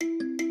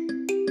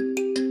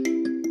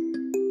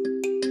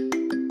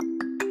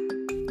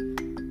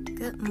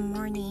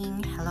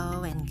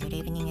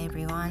evening,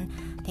 everyone.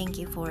 Thank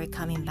you for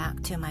coming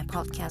back to my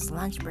podcast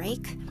Lunch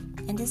Break.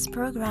 In this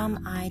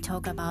program, I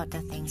talk about the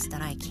things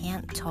that I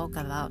can't talk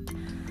about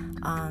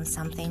on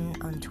something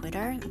on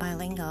Twitter,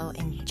 bilingual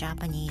in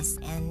Japanese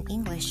and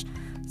English.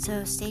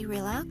 So stay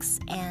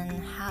relaxed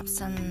and have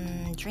some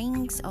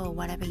drinks or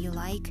whatever you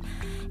like,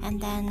 and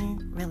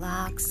then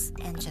relax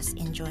and just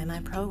enjoy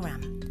my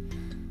program.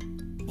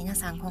皆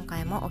さん今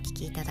回もお聞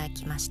きいただ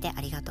きまして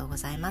ありがとうご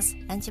ざいます。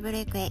ランチブ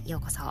レイクへよ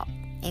うこそ。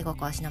英語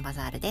講師のバ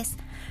ザールです。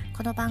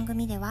この番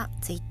組では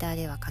ツイッター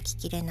では書き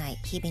きれない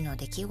日々の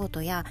出来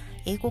事や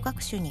英語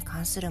学習に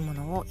関するも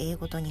のを英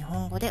語と日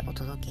本語でお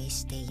届け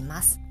してい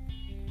ます。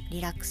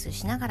リラックス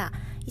しながら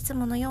いつ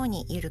ものよう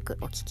にゆるく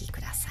お聞きく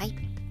ださい。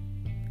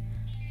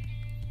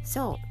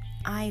So,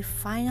 I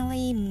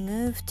finally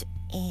moved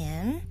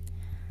in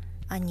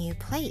a new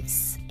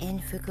place in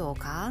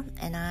Fukuoka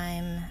and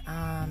I'm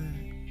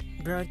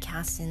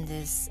broadcasting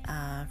this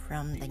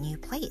from the new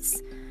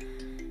place.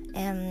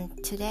 And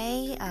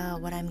today,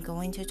 what I'm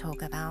going to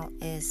talk about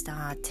is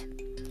that,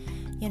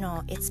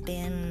 it's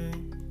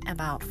been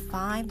about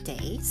 5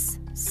 days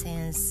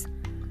since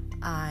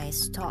I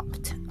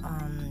stopped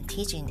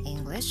teaching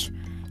English.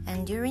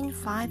 And during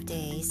 5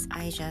 days,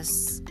 I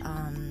just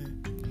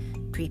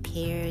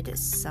prepared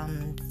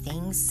some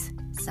things,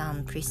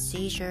 some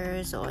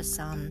procedures or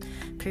some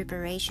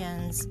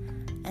preparations.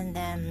 And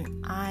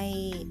then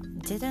I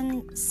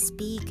didn't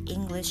speak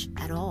English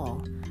at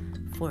all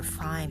for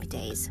 5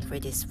 days, for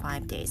these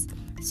 5 days.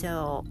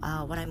 So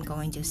what I'm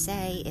going to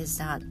say is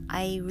that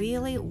I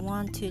really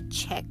want to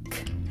check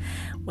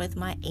with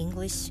my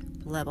English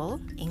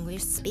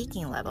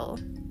speaking level,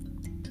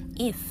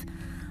 if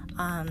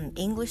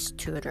English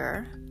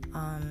tutor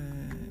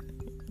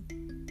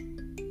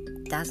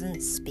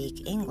doesn't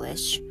speak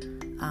English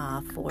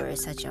for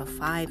such a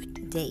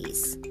 5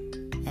 days,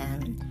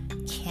 and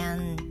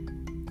can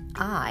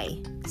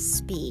I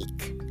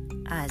speak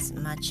as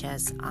much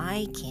as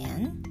I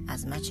can,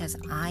 as much as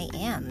I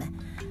am,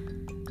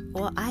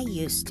 or I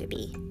used to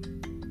be.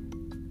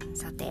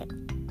 さて、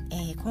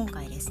今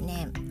回です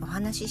ね、お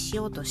話しし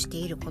ようとして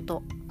いるこ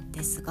と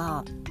です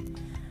が、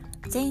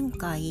前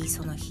回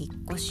その引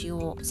っ越し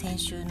を先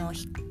週の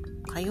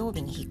火曜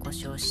日に引っ越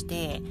しをし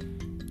て、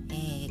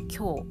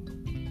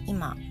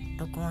今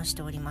録音し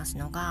ております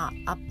のが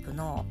アップ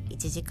の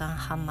1時間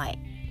半前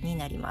に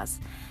なりま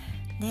す。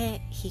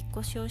で、引っ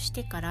越しをし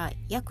てから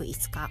約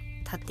5日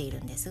経ってい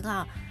るんです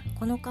が、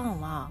この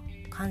間は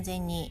完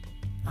全に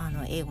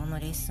英語の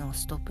レッスンを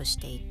ストップし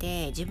てい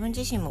て、自分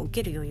自身も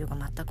受ける余裕が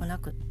全くな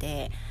くっ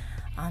て、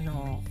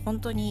本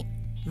当に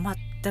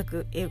全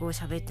く英語を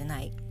喋って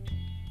ない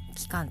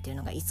期間っていう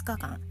のが5日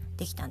間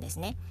できたんです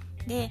ね。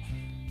で、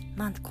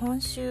今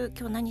日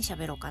何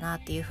喋ろうかな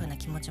っていう風な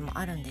気持ちも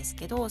あるんです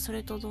けど、そ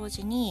れと同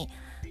時に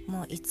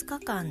もう5日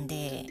間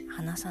で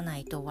話さな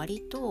いと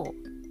割と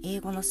英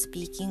語のス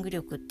ピーキング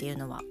力っていう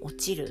のは落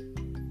ちる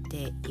っ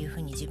ていうふ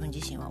うに自分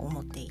自身は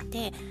思ってい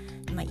て、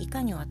い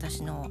かに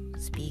私の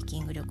スピーキ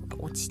ング力が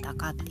落ちた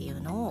かってい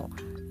うのを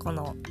こ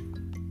の、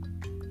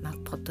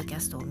ポッドキャ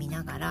ストを見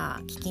なが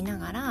ら聞きな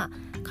がら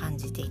感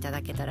じていた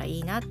だけたらい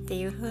いなって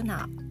いうふう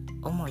な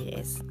思い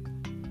です。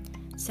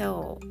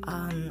So,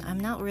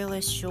 I'm not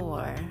really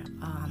sure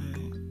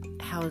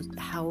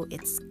how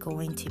it's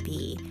going to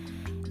be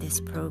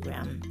this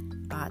program,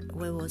 but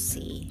we will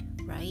see,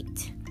 right?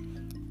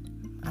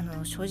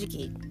正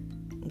直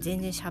全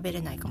然喋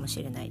れないかも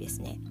しれないです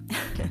ね。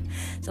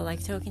So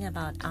like talking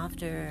about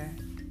after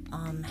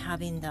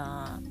having the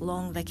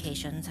long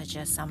vacation such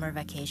as summer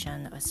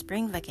vacation or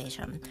spring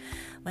vacation,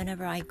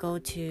 whenever I go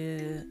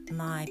to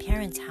my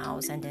parents'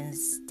 house and then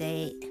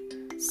stay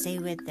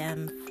with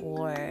them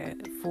for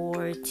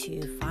 4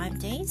 to 5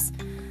 days,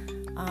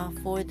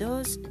 for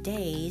those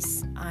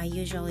days I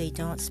usually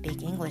don't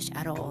speak English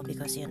at all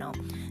because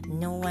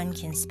no one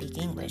can speak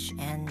English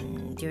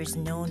and there's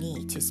no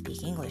need to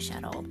speak English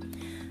at all.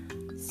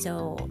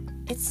 So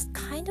it's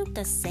kind of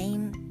the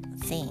same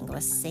thing or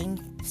same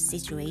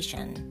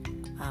situation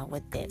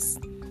with this.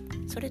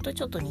 それと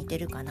ちょっと似て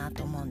るかな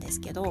と思うんです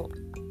けど、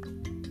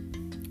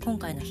今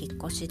回の引っ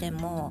越しで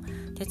も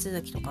手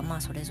続きとか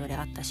それぞれ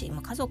あったし、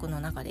家族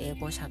の中で英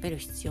語を喋る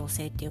必要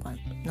性っていう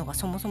のが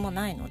そもそも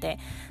ないので、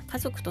家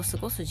族と過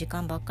ごす時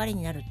間ばっかり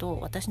になると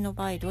私の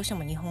場合どうして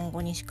も日本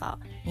語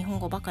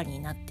ばかりに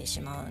なって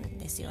しまうん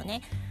ですよ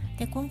ね。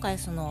で、今回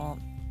その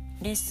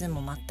レッスン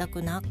も全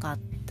くなかっ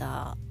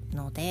た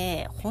の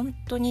で本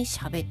当に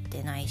喋っ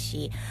てない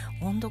し、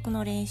音読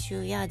の練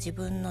習や自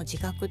分の自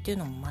覚っていう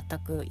のも全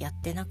くやっ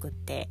てなくっ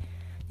て、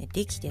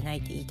できてない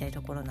って言いたい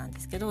ところなんで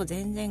すけど、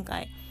前々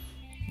回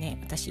ね、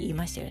私言い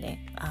ましたよ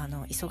ね。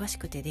忙し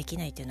くてでき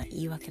ないっていうのは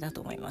言い訳だ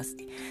と思います。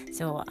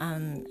So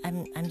I'm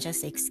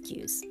just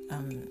excuse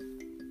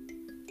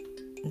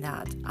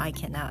that I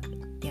cannot,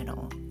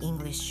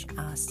 English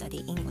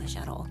study English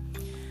at all.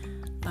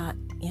 But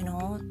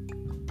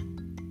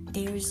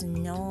there's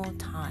no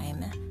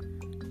time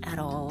at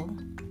all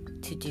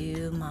to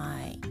do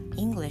my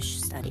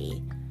English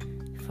study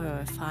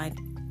for 5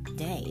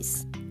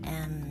 days,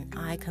 and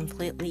I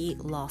completely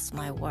lost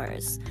my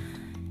words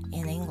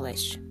in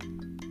English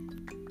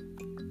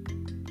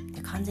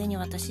完全に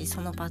私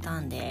そのパター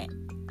ンで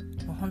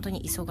もう本当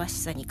に忙し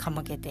さにか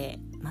まけて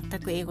全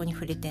く英語に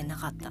触れてな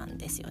かったん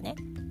ですよね。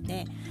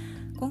で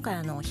今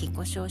回引っ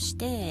越しをし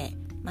て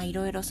い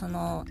ろいろそ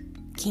の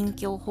近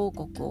況報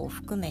告を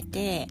含め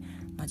て、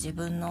自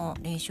分の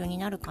練習に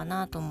なるか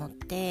なと思っ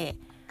て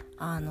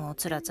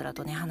つらつら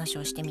とね話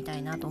をしてみた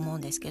いなと思う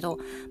んですけど、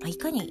い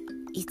かに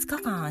5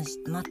日間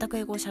全く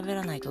英語を喋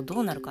らないと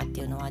どうなるかっ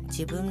ていうのは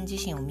自分自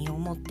身を身を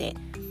もって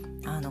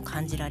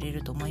感じられ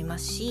ると思いま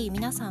すし、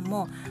皆さん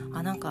も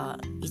なんか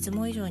いつ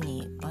も以上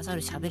にバザ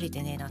ル喋れ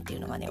てねえなっていう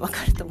のがね分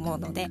かると思う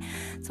ので、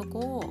そ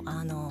こを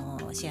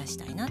シェアし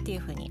たいなっていう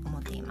ふうに思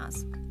っていま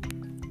す。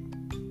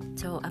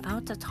So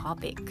about the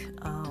topic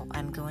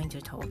I'm going to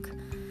talk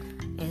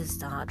is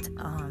that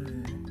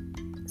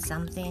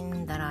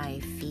something that I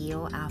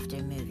feel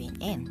after moving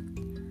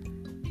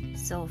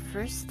in.So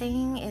first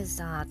thing is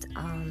that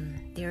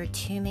there are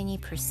too many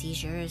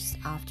procedures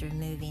after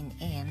moving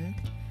in,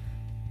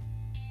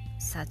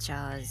 such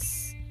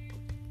as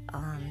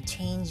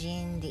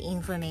changing the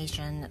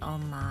information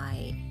on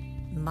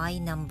my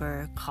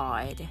number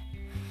card.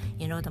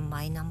 You know the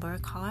my number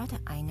card?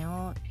 I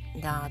know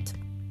that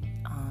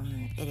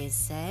it is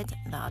said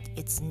that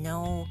it's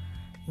no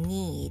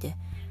need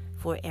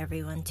for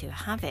everyone to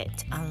have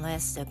it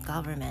unless the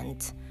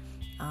government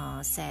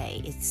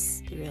say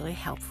it's really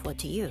helpful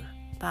to you,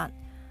 but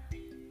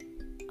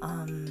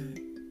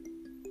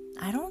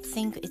I don't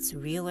think it's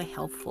really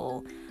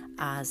helpful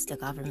as the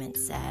government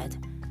said.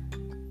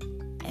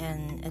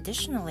 And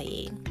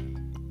additionally,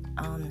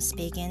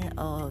 speaking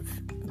of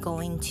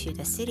going to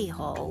the city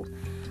hall,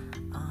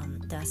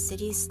 the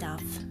city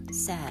staff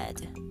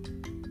said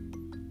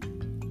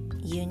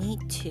you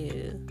need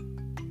to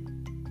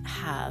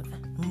have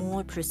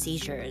more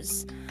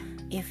procedures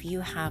if you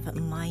have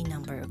my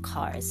number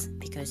cards,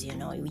 because you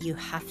know you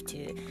have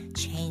to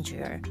change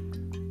your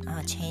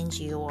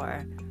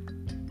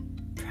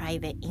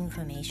private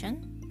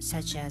information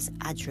such as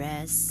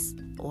address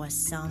or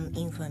some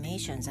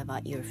information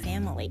about your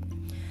family.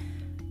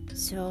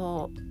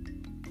 So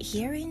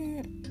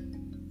hearing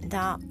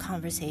that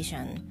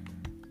conversation,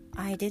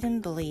 I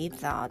didn't believe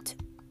that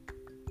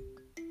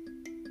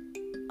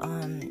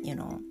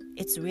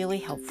it's really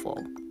helpful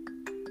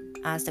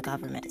as the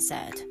government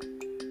said.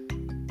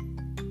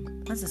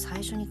まず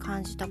最初に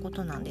感じたこ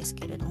となんです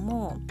けれど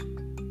も、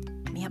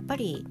やっぱ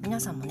り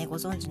皆さんもねご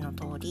存知の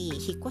通り、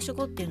引っ越し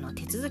後っていうのは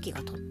手続き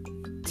がとっ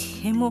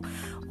ても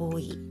多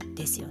い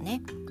ですよ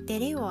ね。で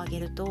例を挙げ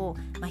ると、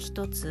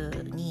一つ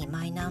に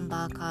マイナン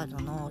バーカー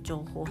ドの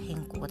情報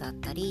変更だっ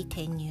たり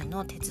転入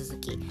の手続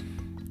き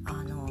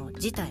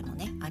自体も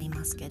ねあり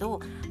ますけ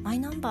ど、マイ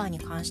ナンバーに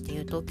関して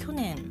言うと去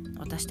年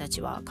私たち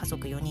は家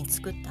族4人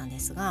作ったんで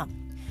すが、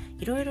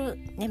いろいろ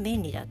ね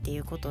便利だってい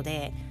うこと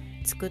で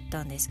作っ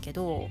たんですけ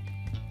ど、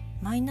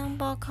マイナン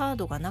バーカー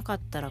ドがなかっ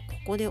たらこ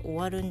こで終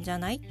わるんじゃ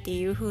ないって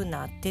いう風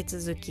な手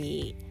続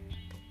き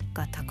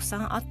がたくさ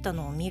んあった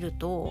のを見る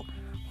と、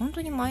本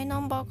当にマイナ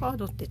ンバーカー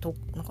ドって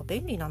なんか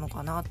便利なの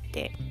かなっ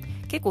て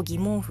結構疑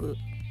問符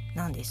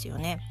なんですよ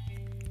ね。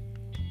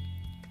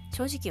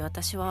正直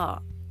私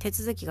は手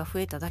続きが増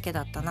えただけ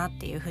だったなっ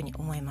ていう風に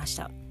思いまし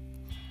た。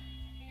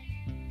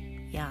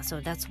Yeah,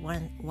 so that's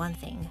one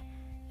thing.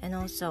 And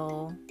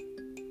also,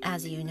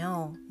 as you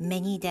know,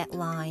 many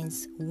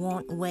deadlines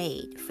won't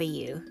wait for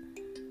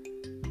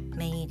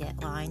you.Many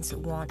deadlines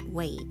won't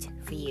wait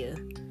for you.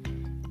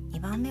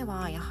 2番目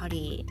はやは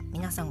り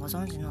皆さんご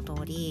存知の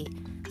通り、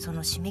そ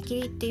の締め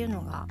切りっていう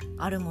のが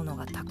あるもの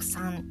がたく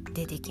さん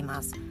出てき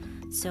ます。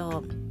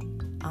So,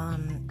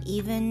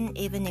 even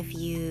if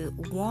you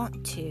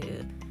want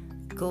to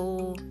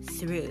go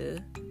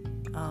through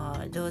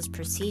those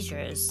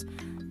procedures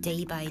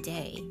day by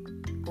day,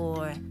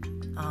 or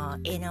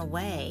in a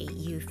way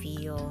you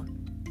feel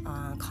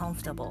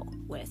comfortable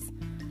with,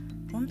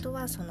 本当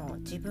はその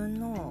自分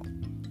の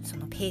そ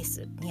のペー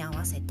スに合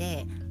わせ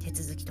て手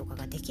続きとか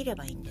ができれ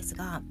ばいいんです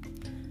が、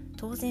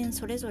当然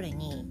それぞれ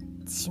に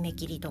締め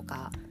切りと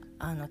か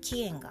期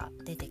限が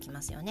出てき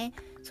ますよね。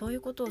そうい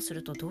うことをす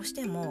るとどうし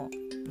ても、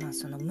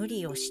その無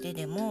理をして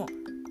でも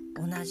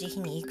同じ日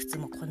にいくつ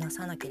もこな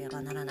さなけれ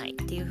ばならないっ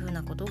ていうふう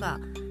なことが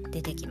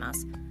出てきま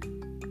す。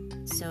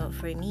So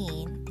for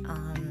me,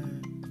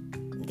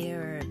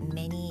 there are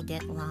many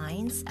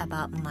deadlines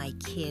about my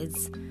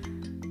kids.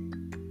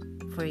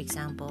 For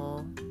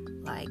example,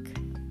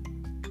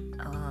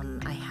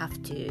 I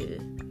have to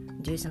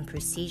do some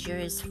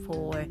procedures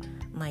for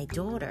my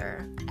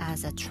daughter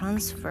as a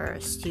transfer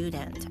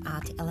student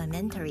at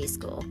elementary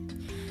school,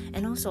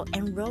 and also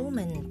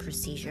enrollment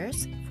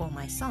procedures for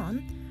my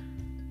son.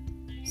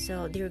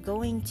 So they're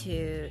going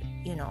to,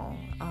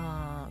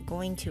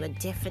 going to a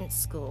different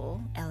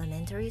school,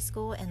 elementary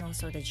school, and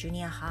also the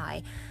junior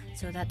high,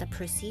 so that the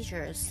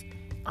procedures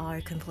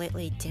are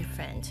completely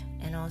different,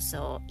 and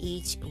also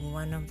each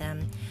one of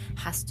them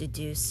has to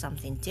do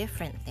something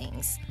different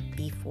things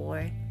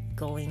before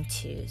going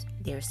to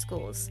their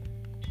schools.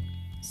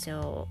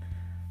 So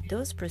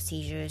those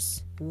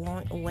procedures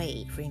won't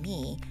wait for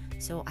me,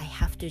 so I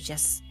have to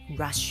just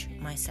rush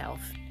myself,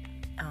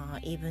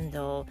 even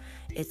though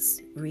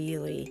it's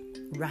really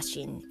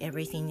rushing.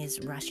 Everything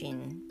is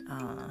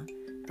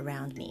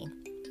rushing、around me。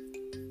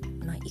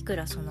いく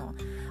らその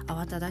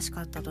慌ただし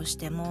かったとし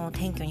ても、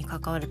転居に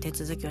関わる手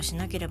続きをし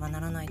なければな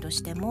らないと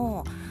して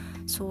も、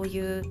そう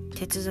いう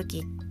手続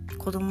き、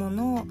子供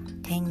の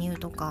転入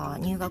とか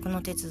入学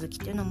の手続きっ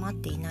ていうのを待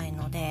っていない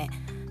ので、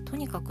と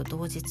にかく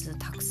同日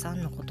たくさ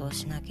んのことを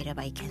しなけれ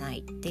ばいけない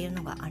っていう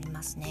のがあり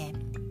ますね。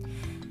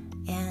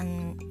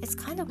And it's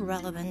kind of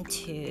relevant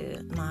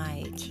to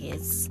my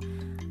kids.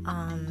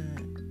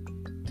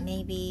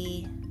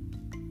 Maybe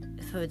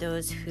for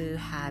those who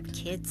have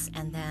kids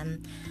and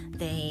then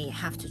they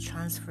have to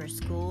transfer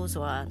schools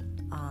or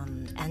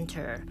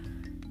enter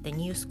the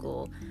new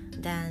school,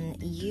 then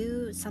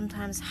you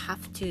sometimes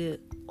have to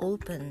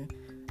open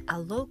a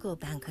local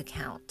bank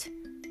account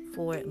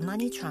for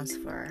money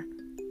transfer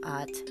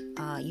at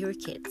your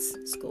kids'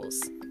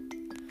 schools.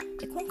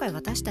 で今回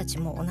私たち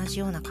も同じ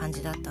ような感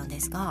じだったんで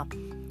すが、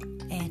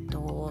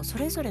そ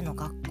れぞれの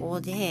学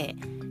校で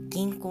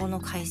銀行の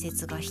開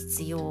設が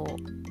必要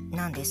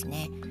なんです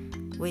ね。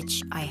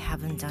Which I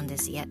haven't done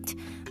this yet.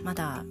 ま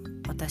だ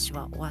私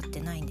は終わっ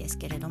てないんです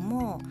けれど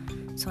も、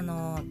そ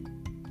の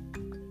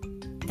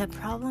The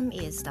problem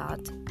is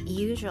that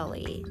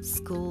usually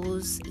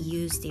schools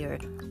use their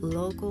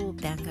local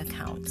bank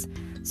accounts.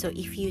 So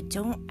if you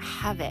don't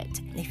have it,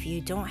 if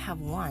you don't have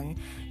one,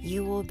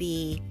 you will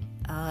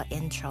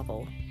be、in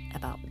trouble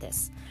about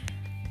this.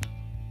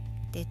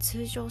 で、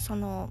通常そ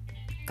の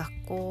学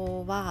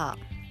校は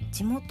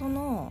地元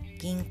の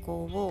銀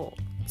行を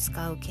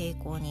使う傾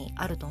向に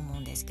あると思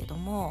うんですけど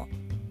も、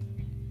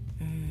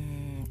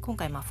今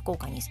回福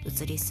岡に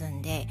移り住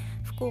んで、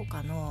福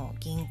岡の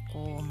銀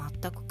行を全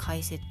く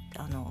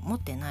持っ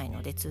てない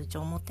ので、通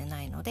帳持って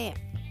ないので、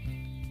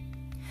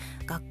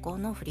学校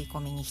の振り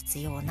込みに必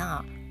要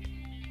な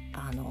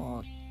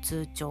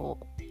通帳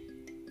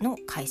の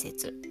開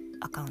設、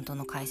アカウント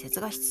の開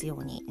設が必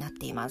要になっ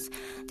ています。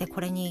で、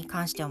これに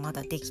関してはま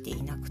だできて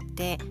いなく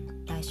て、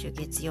来週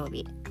月曜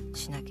日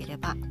しなけれ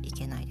ばい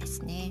けないで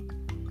すね。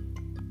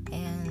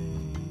And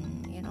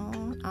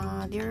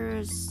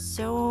there's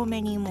so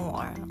many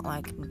more,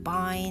 like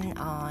buying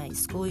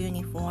school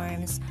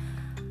uniforms,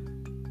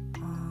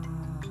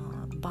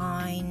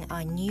 buying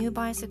new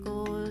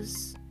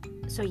bicycles.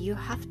 So you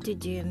have to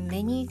do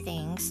many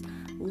things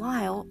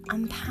while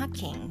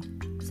unpacking.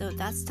 So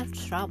that's the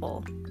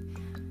trouble.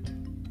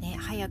 ね、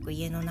早く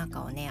家の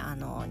中をね、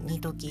二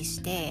度き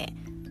して、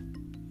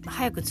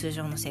早く通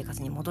常の生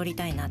活に戻り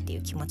たいなってい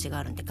う気持ちが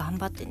あるんで、頑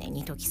張ってね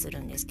二度きする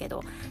んですけ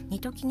ど、二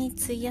度きに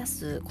費や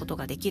すこと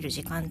ができる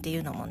時間ってい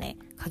うのもね、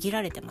限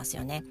られてます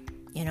よね。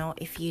You know,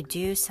 if you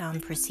do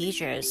some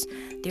procedures,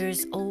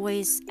 there's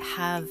always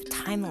have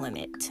time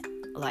limit,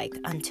 like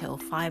until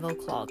 5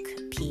 o'clock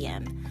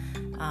p.m.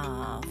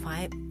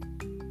 5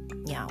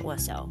 or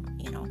so,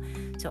 you know.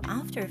 So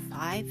after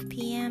 5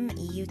 p.m.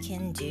 you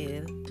can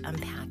do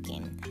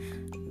unpacking.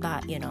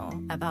 But, you know,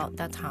 about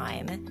that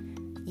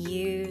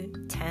time,You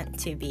tend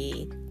to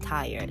be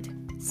tired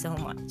so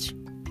much.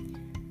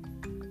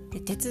 で、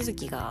手続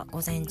きが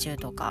午前中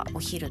とかお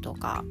昼と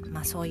か、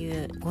そうい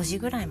う5時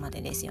ぐらいま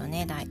でですよ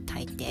ね、大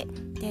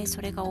抵。で、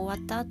それが終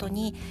わった後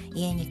に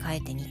家に帰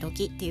って二度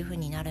きっていう風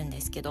になるんで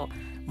すけど、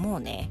もう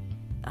ね、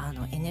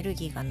エネル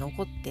ギーが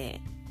残っ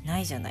てな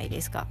いじゃない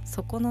ですか。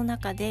そこの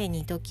中で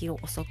二度きを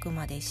遅く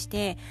までし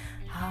て、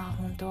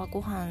本当は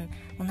ご飯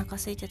お腹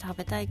空いて食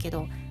べたいけ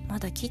どま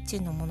だキッチ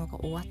ンのものが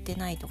終わって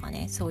ないとか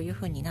ね、そういう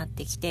風になっ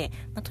てきて、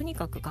とに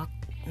かく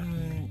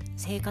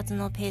生活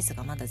のペース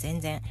がまだ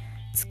全然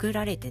作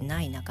られて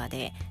ない中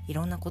でい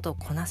ろんなことを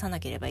こなさな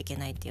ければいけ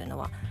ないっていうの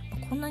は、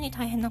こんなに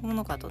大変なも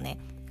のかとね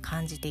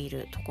感じてい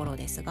るところ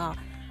ですが、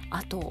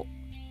あと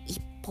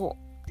一歩、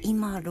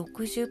今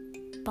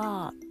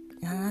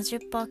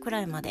 60%、70% く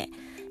らいまで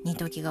二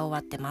度きが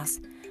終わってま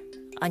す。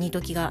二度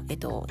きが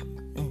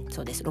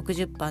そうです、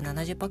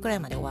 60%、70% くらい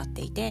まで終わっ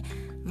ていて、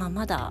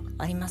まだ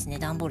ありますね。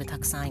段ボールた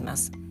くさんありま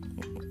す。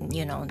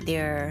You know,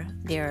 there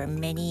are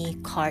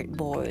many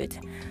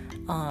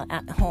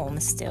cardboard、at home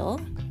still,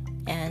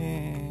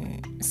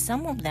 and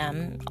some of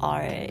them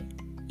are,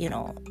 you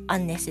know,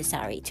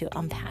 unnecessary to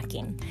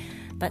unpacking,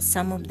 but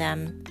some of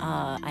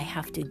them、I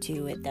have to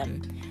do with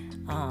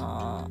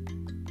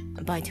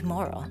them、by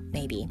tomorrow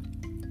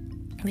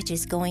maybe.Which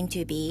is going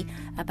to be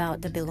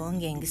about the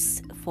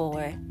belongings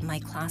for my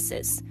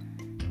classes.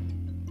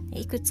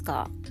 いくつ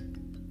か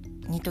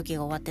二度き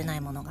が終わってな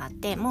いものがあっ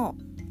て、も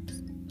う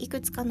いく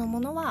つかの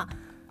ものは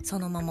そ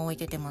のまま置い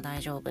てても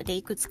大丈夫で、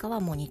いくつかは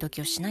もう二度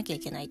きをしなきゃい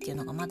けないっていう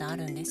のがまだあ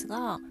るんです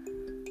が、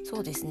そ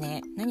うです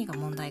ね、何が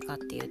問題かっ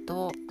ていう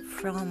と、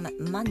from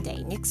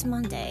next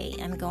Monday,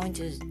 I'm going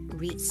to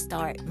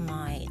restart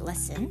my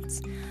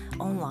lessons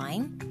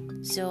online.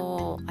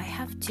 So I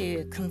have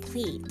to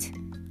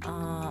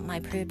complete、my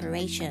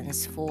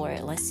preparations for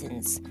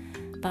lessons,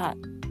 but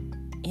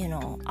you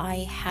know,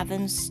 I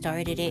haven't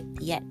started it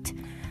yet.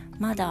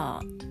 まだ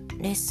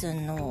レッス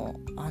ンの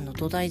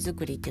土台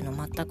作りっていう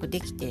の全くで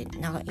きて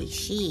ない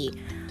し、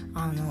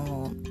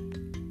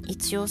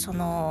一応そ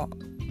の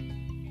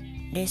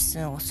レッス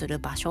ンをする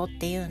場所っ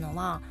ていうの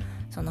は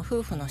その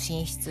夫婦の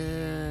寝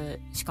室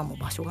しかも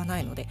場所がな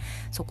いので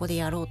そこで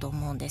やろうと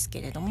思うんです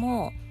けれど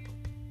も、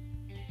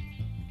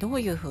どう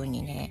いうふう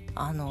にね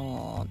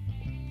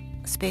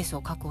スペース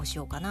を確保し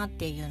ようかなっ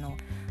ていうのを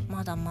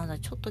まだまだ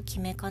ちょっと決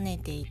めかね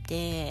てい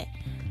て、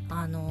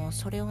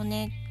それを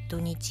ね土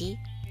日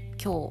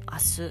今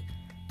日明日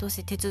どう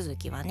せ手続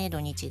きはね土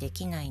日で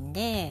きないん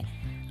で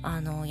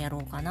や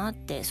ろうかなっ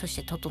て、そし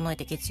て整え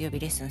て月曜日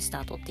レッスンス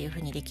タートっていう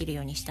風にできる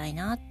ようにしたい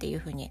なっていう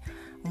風に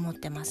思っ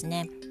てます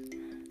ね。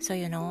So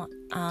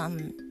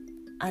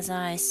as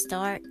I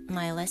start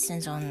my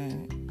lessons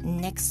on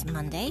next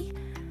Monday,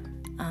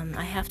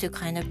 I have to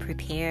kind of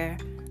prepare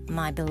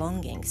my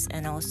belongings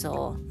and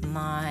also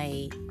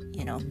my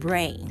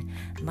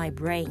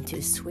brain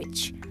to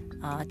switch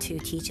to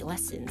teach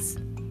lessons.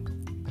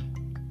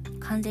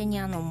 完全に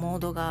モー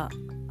ドが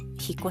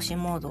引っ越し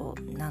モード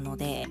なの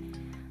で、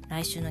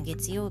来週の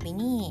月曜日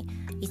に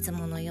いつ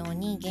ものよう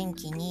に元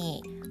気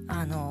に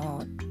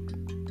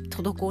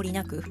滞り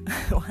なく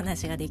お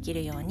話ができ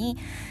るように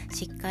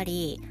しっか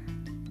り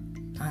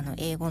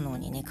英語脳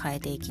にね変え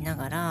ていきな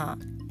がら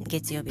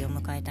月曜日を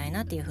迎えたい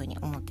なっていうふうに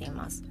思ってい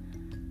ます。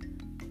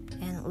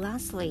And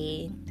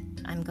lastly,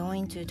 I'm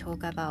going to talk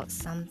about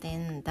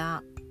something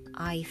that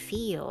I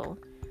feel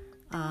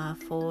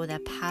for the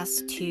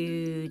past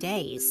 2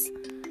 days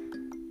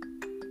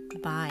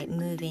by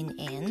moving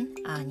in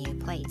a new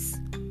place.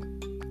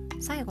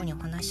 最後にお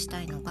話しし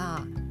たいの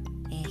が、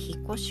引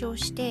っ越しを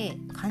して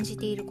感じ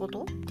ているこ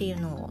とっていう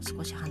のを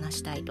少し話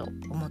したいと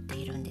思って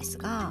いるんです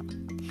が、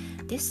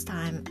 This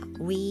time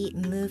we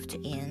moved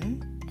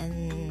in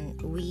and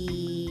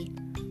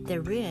the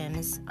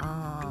rooms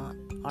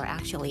are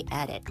actually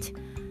added,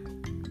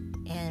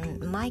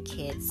 and my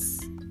kids,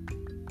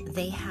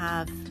 they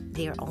have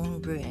their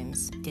own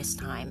rooms this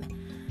time,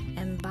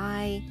 and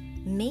by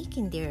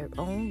making their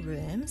own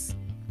rooms,for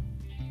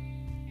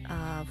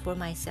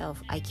myself,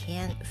 I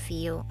can't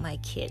feel my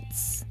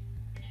kids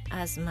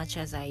as much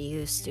as I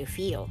used to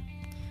feel.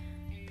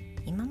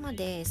 今ま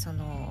でそ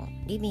の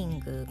リビン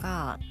グ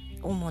が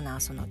主な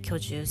その居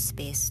住ス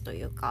ペースと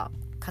いうか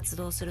活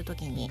動すると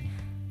きに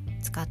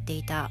使って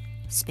いた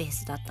スペー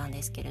スだったん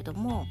ですけれど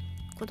も、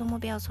子供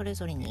部屋をそれ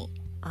ぞれに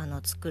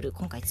今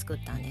回作っ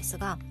たんです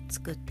が、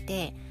作っ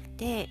て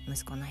で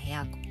息子の部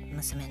屋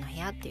娘の部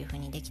屋っていう風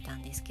にできた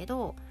んですけ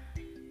ど、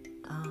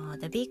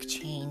the big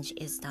change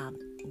is that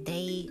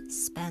they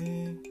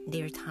spend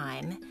their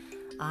time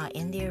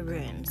in their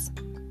rooms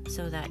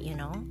so that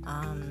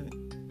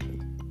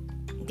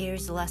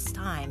there's less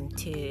time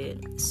to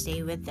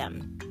stay with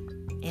them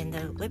in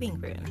the living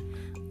room,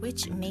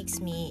 which makes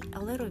me a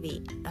little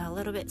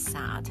bit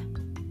sad,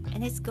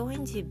 and it's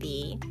going to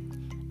be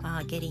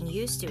getting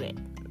used to it,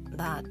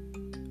 but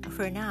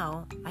for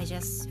now I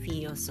just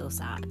feel so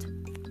sad.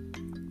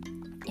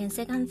 And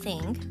second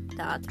thing,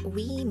 that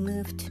we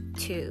moved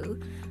to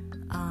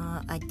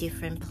a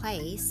different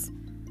place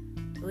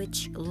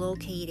which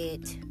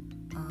located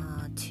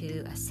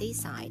to a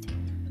seaside,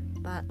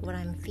 but what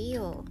I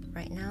feel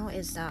right now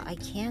is that I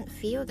can't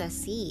feel the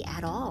sea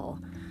at all,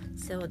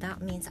 so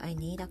that means I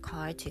need a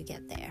car to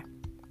get there.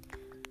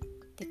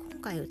 で、今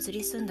回移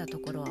り住んだと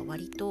ころは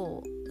割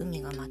と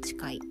海が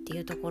近いってい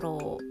うとこ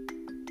ろ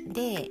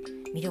で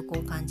魅力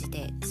を感じ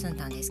て住ん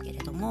だんですけれ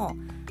ども、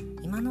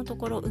今のと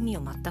ころ海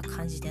を全く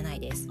感じてない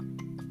です。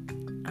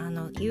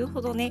言う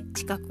ほどね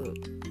近く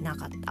な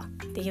かったっ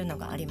ていうの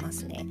がありま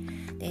すね。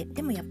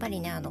でもやっぱ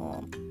りね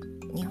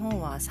日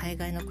本は災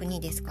害の国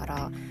ですか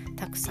ら、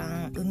たくさ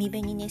ん海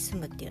辺にね住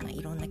むっていうのは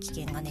いろんな危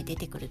険がね出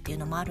てくるっていう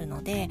のもある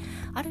ので、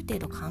ある程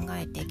度考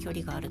えて距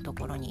離があると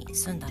ころに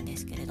住んだんで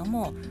すけれど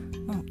も、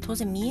当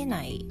然見え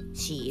ない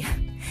し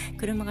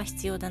車が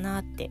必要だな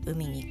って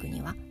海に行く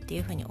にはってい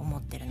うふうに思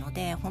ってるの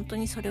で、本当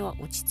にそれは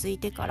落ち着い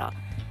てから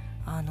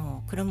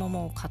車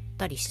も買っ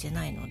たりして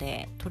ないの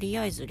で、とり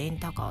あえずレン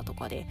タカーと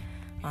かで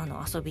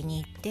遊び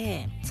に行っ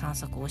て散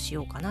策をし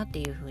ようかなって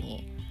いうふう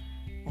に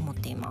思っ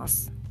ていま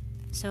す。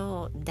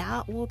So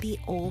that will be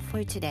all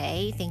for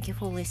today. Thank you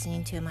for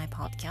listening to my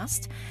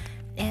podcast.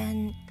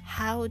 And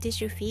how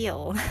did you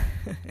feel?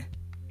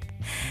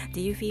 Do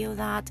you feel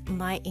that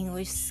my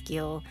English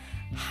skill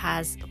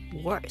has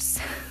worse?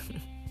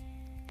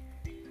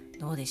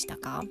 どうでした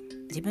か？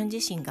自分自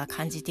身が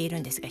感じている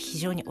んですが非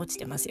常に落ち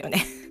てますよ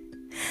ね。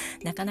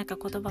なかなか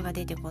言葉が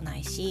出てこな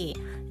いし、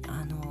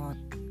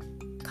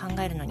考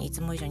えるのにい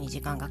つも以上に時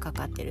間がか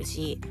かってる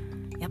し、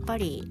やっぱ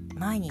り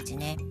毎日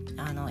ね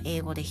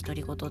英語で独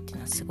り言っていう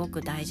のはすご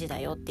く大事だ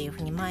よっていうふ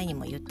うに前に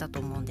も言ったと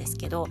思うんです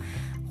けど、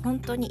本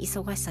当に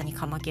忙しさに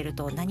かまける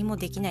と何も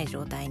できない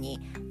状態に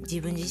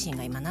自分自身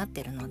が今なっ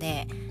てるの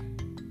で、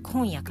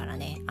今夜から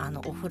ね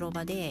お風呂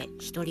場で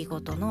独り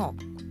言の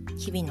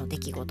日々の出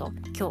来事、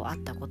今日あっ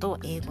たことを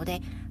英語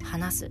で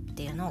話すっ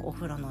ていうのをお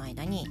風呂の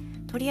間に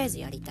とりあえず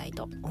やりたい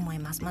と思い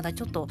ます。まだ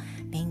ちょっと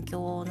勉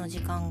強の時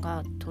間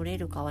が取れ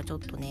るかはちょっ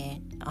と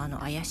ね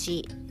怪し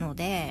いの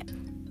で、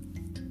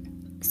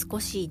少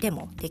しで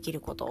もでき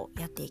ることを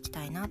やっていき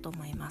たいなと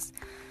思います。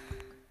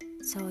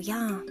So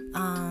yeah,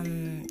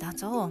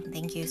 that's all.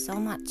 Thank you so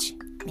much.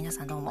 皆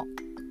さんどうも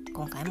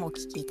今回もお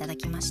聞きいただ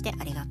きまして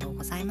ありがとう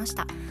ございまし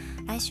た。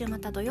来週ま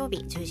た土曜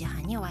日10時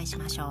半にお会いし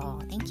ましょ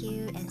う。 Thank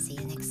you and see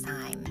you next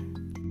time.